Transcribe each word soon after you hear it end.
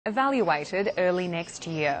evaluated early next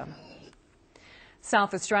year.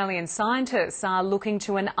 South Australian scientists are looking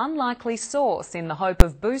to an unlikely source in the hope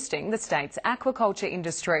of boosting the state's aquaculture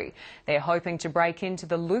industry. They're hoping to break into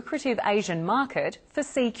the lucrative Asian market for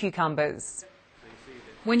sea cucumbers.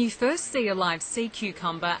 When you first see a live sea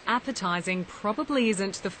cucumber, appetising probably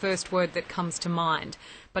isn't the first word that comes to mind.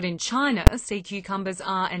 But in China, sea cucumbers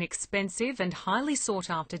are an expensive and highly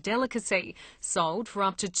sought-after delicacy, sold for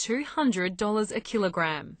up to $200 a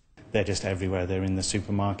kilogram. They're just everywhere. They're in the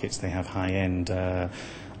supermarkets. They have high-end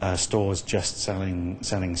stores just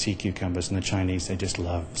selling sea cucumbers, and the Chinese, they just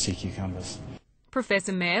love sea cucumbers.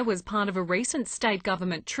 Professor Mayer was part of a recent state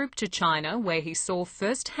government trip to China where he saw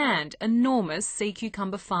firsthand enormous sea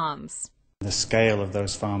cucumber farms. The scale of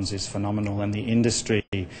those farms is phenomenal, and the industry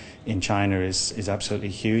in China is absolutely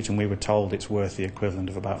huge, and we were told it's worth the equivalent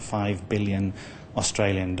of about 5 billion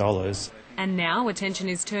Australian dollars. And now attention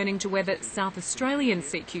is turning to whether South Australian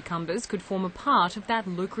sea cucumbers could form a part of that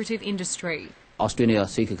lucrative industry. Australian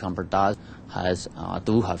sea cucumber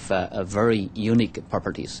do have very unique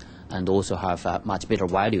properties and also have much better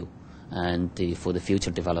value for the future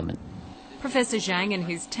development. Professor Zhang and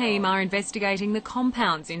his team are investigating the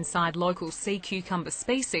compounds inside local sea cucumber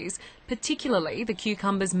species, particularly the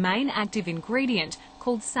cucumber's main active ingredient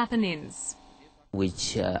called saponins,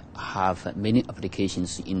 which have many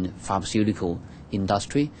applications in pharmaceutical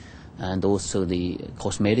industry and also the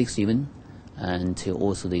cosmetics even, and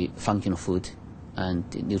also the functional food and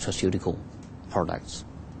the nutraceutical products.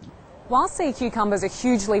 While sea cucumbers are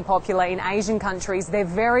hugely popular in Asian countries, they're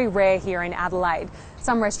very rare here in Adelaide.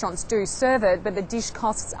 Some restaurants do serve it, but the dish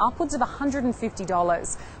costs upwards of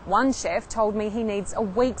 $150. One chef told me he needs a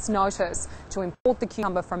week's notice to import the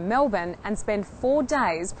cucumber from Melbourne and spend 4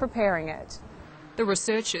 days preparing it. The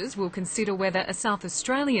researchers will consider whether a South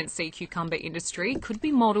Australian sea cucumber industry could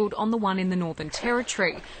be modelled on the one in the Northern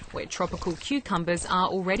Territory, where tropical cucumbers are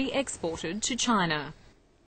already exported to China.